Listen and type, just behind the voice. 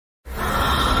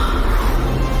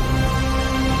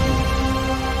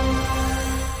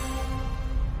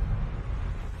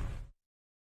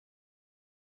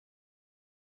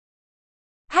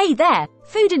Hey there,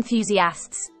 food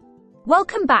enthusiasts!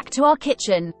 Welcome back to our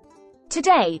kitchen.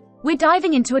 Today, we're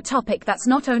diving into a topic that's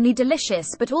not only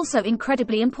delicious but also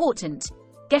incredibly important: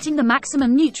 getting the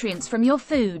maximum nutrients from your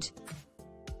food.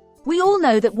 We all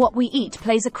know that what we eat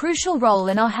plays a crucial role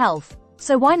in our health,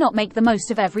 so why not make the most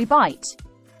of every bite?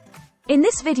 In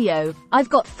this video, I've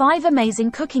got 5 amazing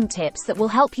cooking tips that will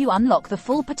help you unlock the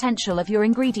full potential of your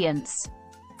ingredients.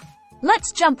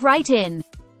 Let's jump right in.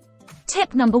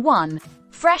 Tip number 1.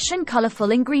 Fresh and colorful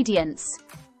ingredients.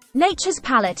 Nature's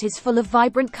palette is full of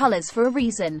vibrant colors for a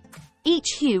reason.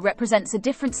 Each hue represents a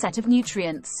different set of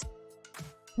nutrients.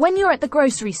 When you're at the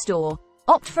grocery store,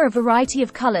 opt for a variety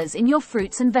of colors in your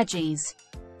fruits and veggies.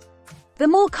 The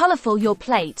more colorful your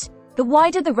plate, the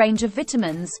wider the range of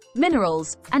vitamins,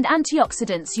 minerals, and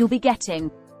antioxidants you'll be getting.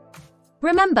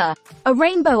 Remember, a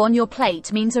rainbow on your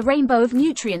plate means a rainbow of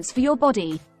nutrients for your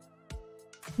body.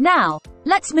 Now,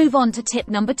 let's move on to tip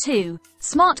number 2,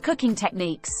 smart cooking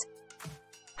techniques.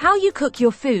 How you cook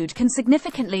your food can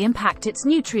significantly impact its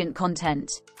nutrient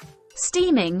content.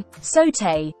 Steaming,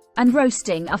 sauté, and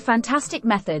roasting are fantastic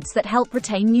methods that help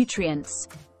retain nutrients.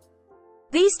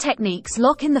 These techniques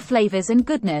lock in the flavors and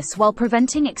goodness while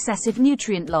preventing excessive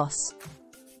nutrient loss.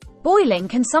 Boiling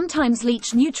can sometimes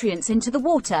leach nutrients into the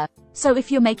water, so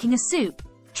if you're making a soup,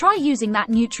 try using that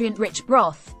nutrient-rich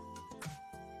broth.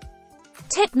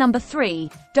 Tip number 3,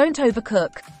 don't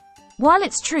overcook. While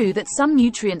it's true that some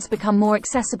nutrients become more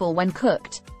accessible when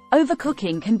cooked,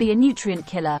 overcooking can be a nutrient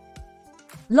killer.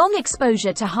 Long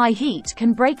exposure to high heat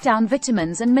can break down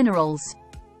vitamins and minerals.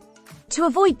 To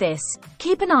avoid this,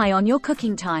 keep an eye on your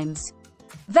cooking times.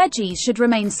 Veggies should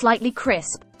remain slightly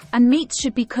crisp, and meats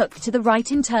should be cooked to the right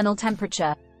internal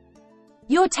temperature.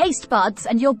 Your taste buds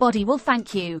and your body will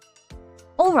thank you.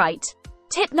 Alright,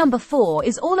 tip number 4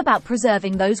 is all about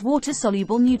preserving those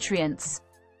water-soluble nutrients.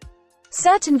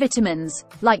 Certain vitamins,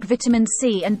 like vitamin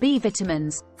C and B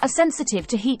vitamins, are sensitive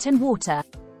to heat and water.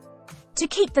 To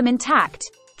keep them intact,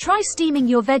 try steaming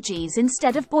your veggies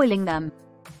instead of boiling them.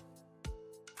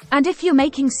 And if you're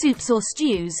making soups or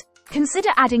stews,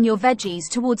 consider adding your veggies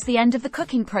towards the end of the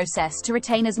cooking process to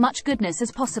retain as much goodness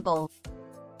as possible.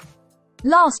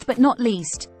 Last but not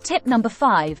least, tip number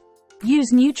 5.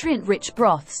 Use nutrient-rich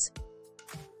broths.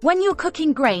 When you're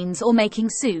cooking grains or making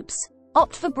soups,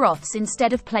 opt for broths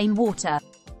instead of plain water.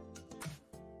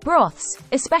 Broths,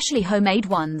 especially homemade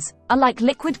ones, are like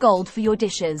liquid gold for your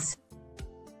dishes.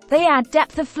 They add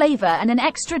depth of flavor and an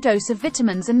extra dose of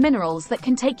vitamins and minerals that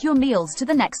can take your meals to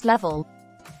the next level.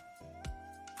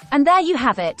 And there you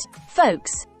have it,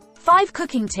 folks. 5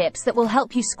 cooking tips that will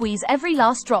help you squeeze every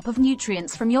last drop of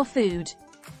nutrients from your food.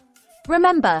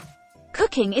 Remember,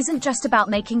 cooking isn't just about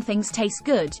making things taste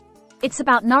good. It's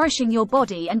about nourishing your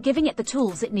body and giving it the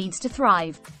tools it needs to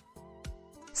thrive.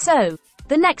 So,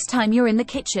 the next time you're in the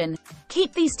kitchen,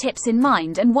 keep these tips in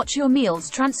mind and watch your meals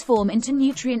transform into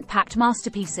nutrient-packed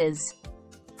masterpieces.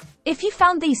 If you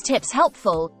found these tips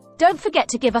helpful, don't forget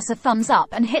to give us a thumbs up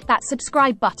and hit that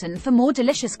subscribe button for more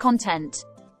delicious content.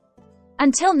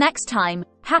 Until next time,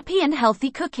 happy and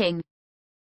healthy cooking!